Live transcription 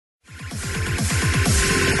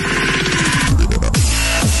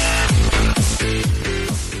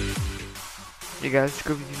Hey guys,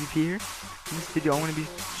 Scooby PvP here. In this video, I'm going to be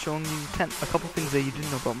showing you a couple things that you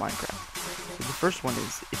didn't know about Minecraft. So the first one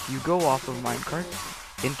is, if you go off of minecart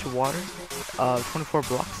into water, 24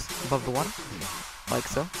 blocks above the water, like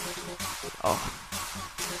so. Oh, I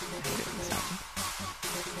hate it when this happens.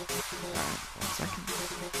 Alright, 1 second.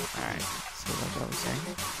 Alright, so like I was saying,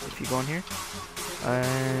 if you go in here,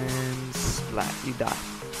 and splat, you die.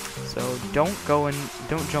 So don't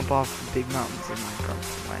jump off big mountains in Minecraft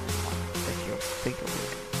and land in water. Think you'll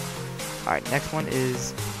make it. Alright, next one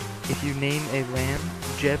is, if you name a land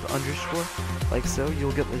Jeb underscore, like so,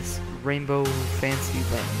 you'll get this rainbow fancy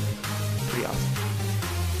land. Pretty awesome.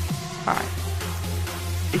 Alright.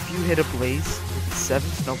 If you hit a blaze with 7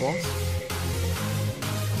 snowballs.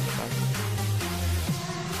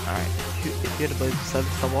 Alright, if you hit a blaze with 7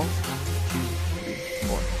 snowballs, 1, 2, 3,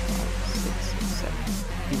 4, 5, 6, 7,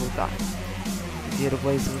 he will die. If you hit a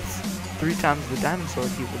blaze with 3 times the diamond sword,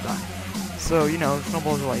 he will die. So, you know,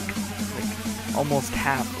 snowballs are like almost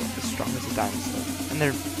half as strong as a diamond sword. And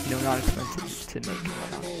they're, you know, not expensive to make and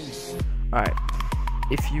whatnot. Alright.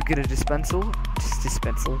 If you get a if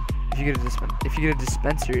you get a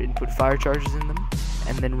dispenser and put fire charges in them,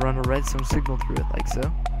 and then run a redstone signal through it, like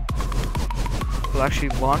so, it'll actually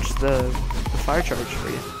launch the fire charge for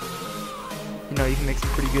you. You know, you can make some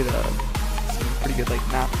pretty good like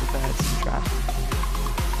maps with that, some traps.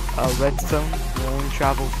 Redstone will only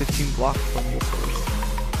travel 15 blocks from the source.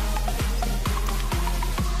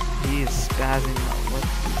 He is spazzing out. What is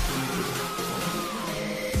he doing?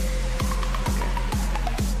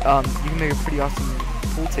 Okay. You can make a pretty awesome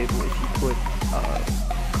pool table if you put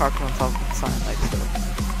carpet on top of the sign, like so.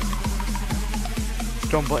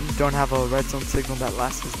 Stone buttons don't have a redstone signal that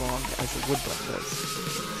lasts as long as a wood button does.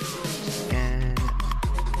 And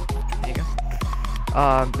there you go.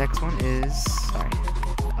 Next one is,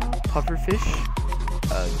 pufferfish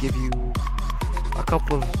give you a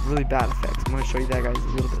couple of really bad effects. I'm going to show you that, guys, a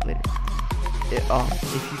little bit later.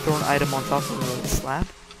 If you throw an item on top of a slab,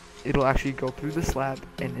 it'll actually go through the slab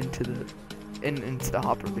and into the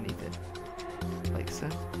hopper beneath it, like so.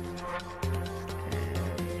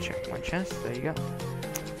 And check my chest. There you go.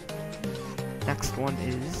 Next one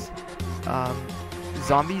is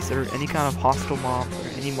zombies or any kind of hostile mob, or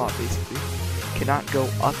any mob basically, cannot go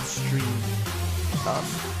upstream.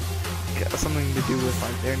 Something to do with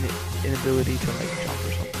like their inability to like jump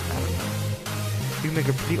or something. I don't know. You can make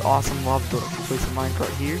a pretty awesome lava door if you place a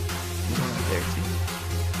minecart here. There's one right there too.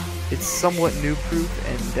 It's somewhat noob proof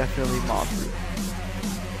and definitely mob proof.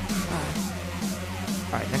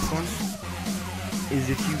 Alright, next one is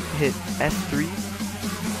if you hit F3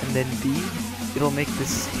 and then B, it'll make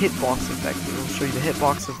this hitbox effect. It'll show you the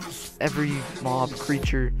hitbox of every mob,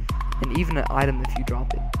 creature, and even an item if you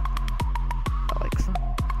drop it. Like so.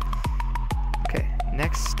 Okay,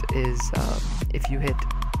 next is if you hit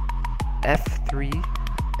F3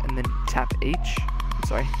 and then tap H,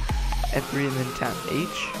 F3 and then tap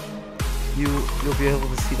H, you'll be able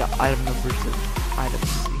to see the item numbers of items.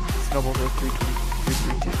 See, snowballs are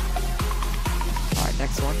 332. Alright,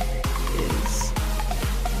 next one is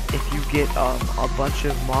if you get a bunch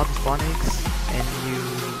of mob spawn eggs and you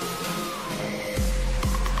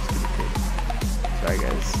sorry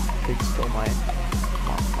guys, pig stole my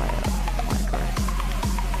Minecraft.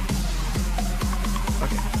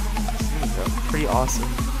 Okay, this is a pretty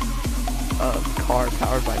awesome car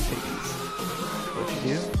powered by pigs. What you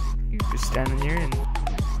do, you just stand in here and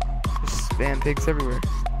just spam pigs everywhere.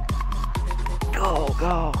 Go,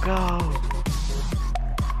 go, go!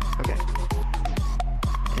 Okay.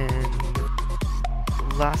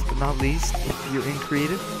 And last but not least, if you're in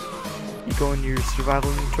creative, you go in your survival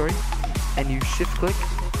inventory and you shift click,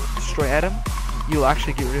 destroy item, you'll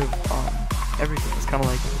actually get rid of everything. It's kind of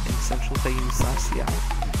like in Essential taking /ci. Yeah.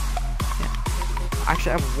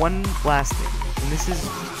 Actually, I have one last thing, and this is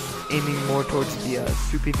aiming more towards the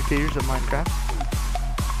super PvPers of Minecraft.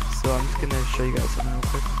 So I'm just gonna show you guys something real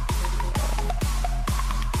quick.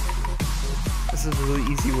 This is a really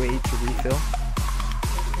easy way to refill,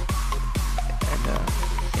 and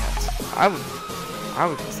yeah, I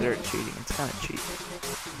would consider it cheating. It's kind of cheap.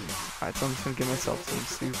 Alright, so I'm just gonna give myself some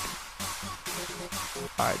soup.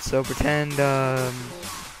 Alright, so pretend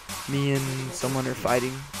me and someone are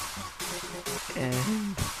fighting,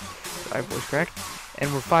 and I voice cracked,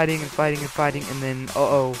 and we're fighting, and then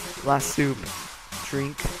last soup,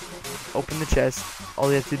 drink, open the chest. All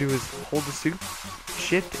you have to do is hold the soup,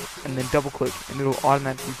 shift, and then double click, and it'll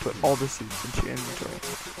automatically put all the soups into your inventory.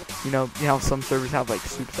 You know how some servers have like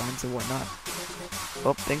soup signs and whatnot.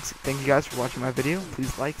 Well, thank you guys for watching my video.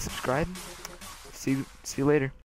 Please like, subscribe. See you later.